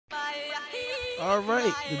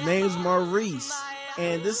Alright, the name's Maurice,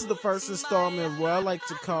 and this is the first installment of what I like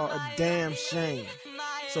to call a damn shame.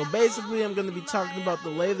 So basically, I'm going to be talking about the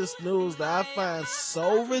latest news that I find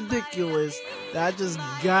so ridiculous that I just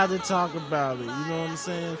gotta talk about it, you know what I'm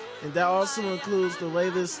saying? And that also includes the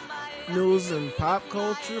latest news in pop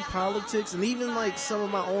culture, politics, and even like some of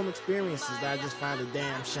my own experiences that I just find a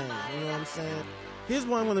damn shame, you know what I'm saying? Here's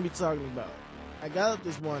what I'm going to be talking about. I got up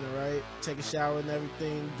this morning, right? Take a shower and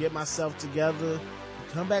everything, get myself together,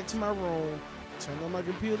 come back to my room, turn on my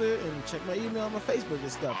computer, and check my email and my Facebook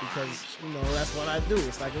and stuff because, you know, that's what I do.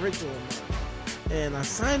 It's like a ritual of mine. And I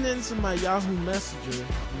signed into my Yahoo Messenger.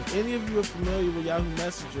 And if any of you are familiar with Yahoo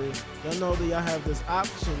Messenger, you'll know that y'all have this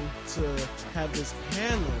option to have this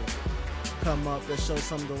panel come up that shows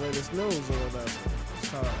some of the latest news or whatever. It's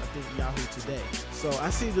called, I think, Yahoo Today. So I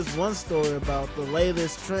see this one story about the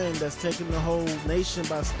latest trend that's taking the whole nation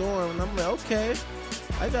by storm, and I'm like, okay,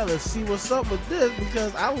 I gotta see what's up with this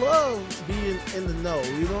because I love being in the know.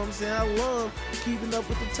 You know what I'm saying? I love keeping up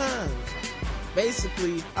with the times.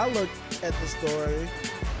 Basically, I look at the story,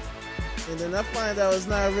 and then I find out it's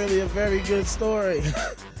not really a very good story.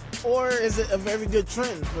 Or is it a very good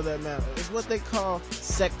trend for that matter? It's what they call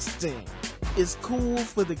sexting. It's cool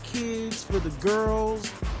for the kids, for the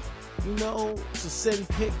girls, you know, to send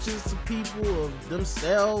pictures to people of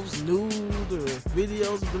themselves nude or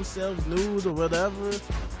videos of themselves nude or whatever,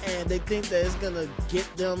 and they think that it's gonna get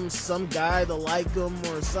them some guy to like them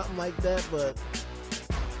or something like that, but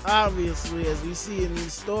obviously, as we see in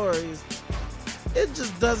these stories, it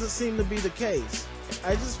just doesn't seem to be the case.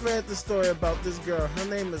 I just read the story about this girl. Her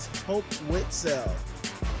name is Hope Whitsell.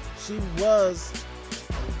 She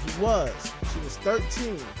was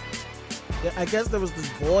 13. I guess there was this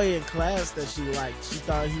boy in class that she liked. She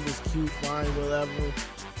thought he was cute, fine, whatever.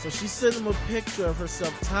 So she sent him a picture of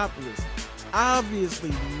herself topless,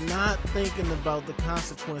 obviously not thinking about the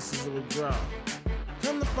consequences it would draw.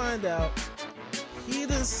 Come to find out, he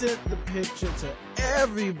done sent the picture to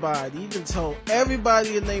everybody, even told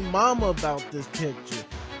everybody and their mama about this picture.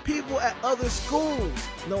 People at other schools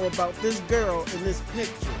know about this girl in this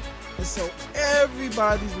picture. And so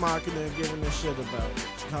everybody's mocking her and giving her shit about it.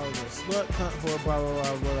 Calling her slut, cunt, whore, blah, blah,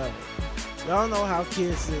 blah, whatever. Y'all know how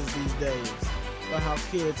kids is these days. Or how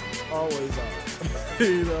kids always are.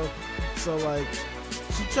 You know? So like,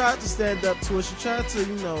 she tried to stand up to it. She tried to,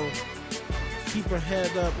 you know, keep her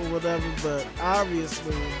head up or whatever, but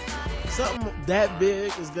obviously something that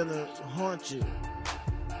big is gonna haunt you.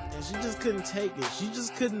 And she just couldn't take it. She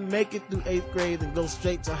just couldn't make it through 8th grade and go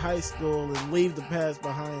straight to high school and leave the past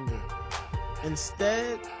behind her.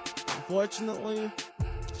 Instead, unfortunately,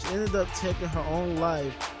 she ended up taking her own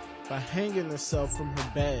life by hanging herself from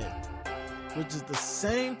her bed, which is the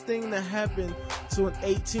same thing that happened to an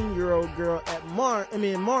 18-year-old girl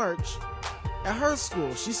in March at her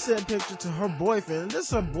school. She sent a picture to her boyfriend, and this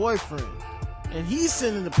is her boyfriend, and he's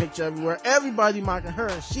sending the picture everywhere, everybody mocking her,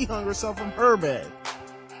 and she hung herself from her bed.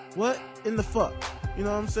 What in the fuck? You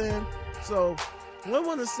know what I'm saying? So what I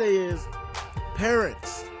want to say is,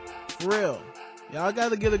 parents, for real, y'all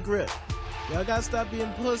gotta get a grip. Y'all gotta stop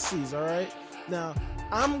being pussies, alright? Now,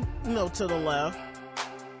 I'm, you know, to the left,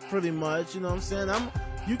 pretty much, you know what I'm saying?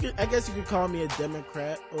 I guess you could call me a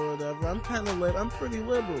Democrat or whatever. I'm kind of I'm pretty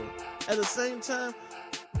liberal. At the same time,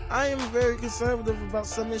 I am very conservative about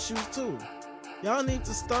some issues too. Y'all need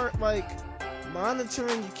to start like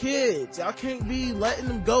monitoring your kids. Y'all can't be letting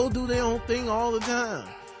them go do their own thing all the time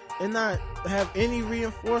and not have any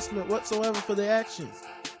reinforcement whatsoever for their actions.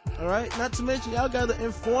 Alright? Not to mention, y'all gotta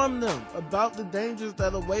inform them about the dangers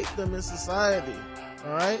that await them in society.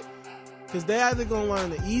 Alright? Because they're either going to learn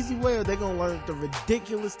the easy way or they're going to learn the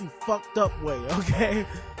ridiculously fucked up way, okay?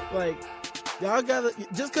 Like, y'all gotta,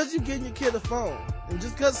 just because you're getting your kid a phone, and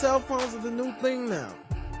just because cell phones are the new thing now,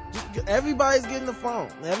 everybody's getting a phone.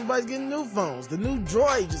 Everybody's getting new phones. The new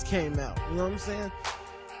Droid just came out, you know what I'm saying?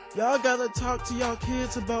 Y'all gotta talk to y'all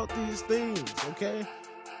kids about these things, okay?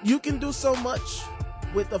 You can do so much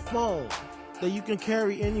with a phone that you can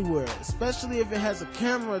carry anywhere, especially if it has a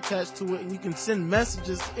camera attached to it and you can send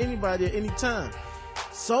messages to anybody at any time.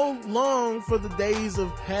 So long for the days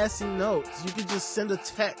of passing notes. You can just send a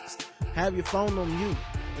text, have your phone on mute,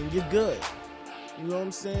 and you're good. You know what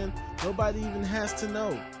I'm saying? Nobody even has to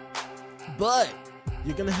know. But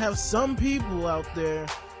you're gonna have some people out there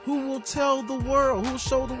who will tell the world, who will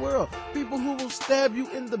show the world, people who will stab you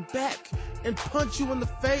in the back and punch you in the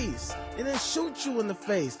face and then shoot you in the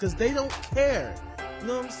face because they don't care. You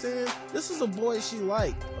know what I'm saying? This is a boy she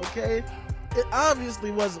liked, okay? It obviously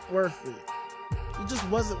wasn't worth it. It just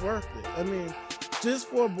wasn't worth it. I mean, just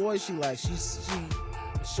for a boy she liked, she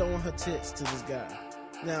showing her tits to this guy.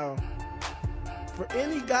 Now, for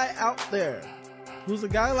any guy out there who's a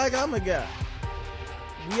guy like I'm a guy,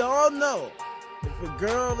 we all know if a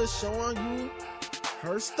girl is showing you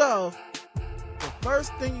her stuff, the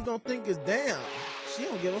first thing you're gonna think is, damn, she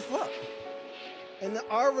don't give a fuck. And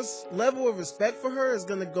our level of respect for her is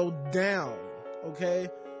gonna go down, okay?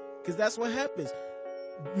 Because that's what happens.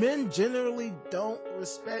 Men generally don't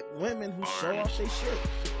respect women who show off their shit.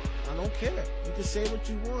 I don't care. You can say what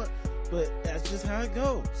you want, but that's just how it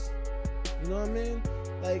goes. You know what I mean?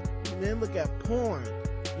 Like, men look at porn.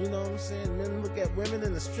 You know what I'm saying? Men look at women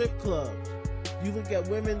in the strip clubs. You look at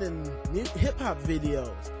women in hip-hop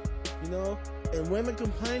videos, you know? And women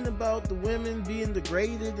complain about the women being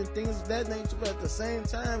degraded and things of that nature, but at the same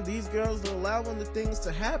time, these girls are allowing the things to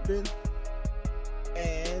happen,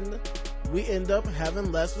 and we end up having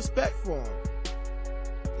less respect for them.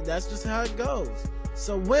 And that's just how it goes.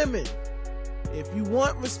 So women, if you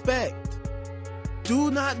want respect, do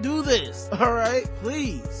not do this, alright?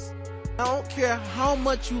 Please. I don't care how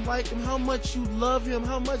much you like him, how much you love him,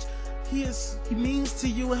 how much he means to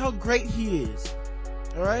you, and how great he is.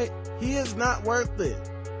 Alright? He is not worth it.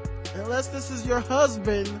 Unless this is your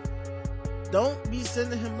husband, don't be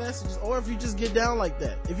sending him messages. Or if you just get down like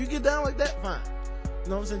that. If you get down like that, fine. You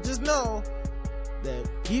know what I'm saying? Just know that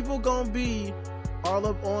people gonna be all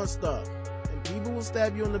up on stuff. And people will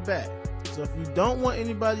stab you in the back. So if you don't want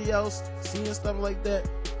anybody else seeing stuff like that,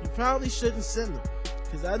 you probably shouldn't send them.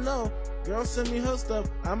 Because I know, girls send me her stuff,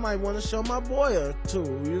 I might want to show my boy or two.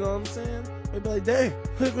 You know what I'm saying? They'd be like, dang,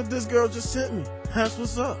 look what this girl just sent me. That's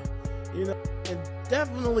what's up. You know? And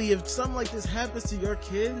definitely, if something like this happens to your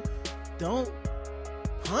kid, don't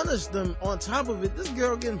punish them on top of it. This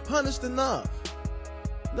girl getting punished enough.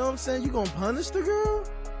 You know what I'm saying? You gonna punish the girl?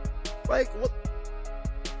 Like, what?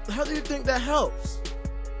 How do you think that helps?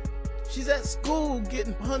 She's at school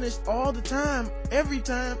getting punished all the time, every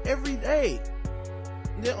day.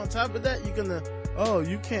 And then on top of that, you're gonna, oh,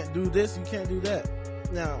 you can't do this, you can't do that.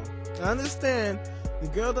 Now, I understand the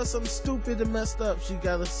girl does something stupid and messed up, she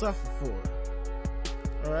gotta suffer for it.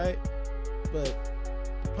 Alright? But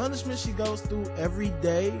the punishment she goes through every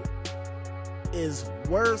day is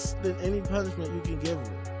worse than any punishment you can give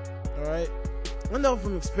her. Alright? I know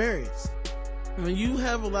from experience. When you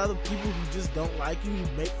have a lot of people who just don't like you, who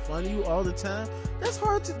make fun of you all the time, that's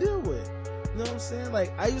hard to deal with. You know what I'm saying?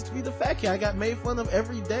 Like, I used to be the fat kid. I got made fun of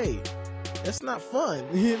every day. That's not fun.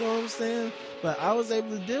 You know what I'm saying? But I was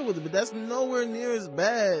able to deal with it. But that's nowhere near as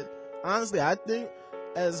bad, honestly, I think,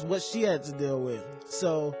 as what she had to deal with.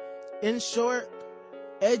 So, in short,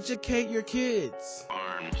 educate your kids.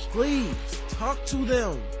 Please, talk to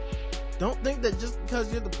them. Don't think that just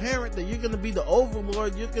because you're the parent that you're going to be the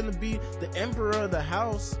overlord, you're going to be the emperor of the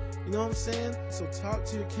house. You know what I'm saying? So talk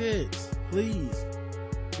to your kids, please.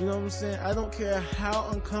 You know what I'm saying? I don't care how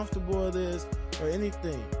uncomfortable it is or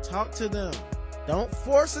anything. Talk to them. Don't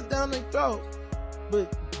force it down their throat.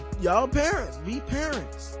 But y'all parents, be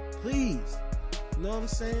parents, please. You know what I'm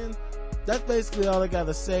saying? That's basically all I got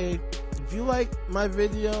to say. If you like my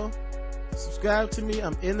video, subscribe to me.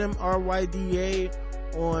 I'm NMRYDA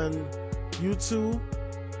on YouTube.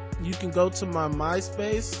 You can go to my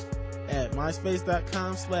MySpace at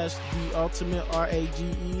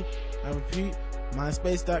myspace.com/theultimaterage. I repeat,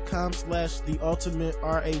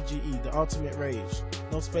 myspace.com/theultimaterage, the ultimate rage.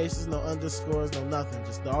 No spaces, no underscores, no nothing,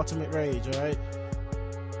 just the ultimate rage. All right,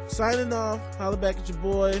 signing off. Holla back at your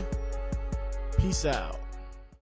boy. Peace out.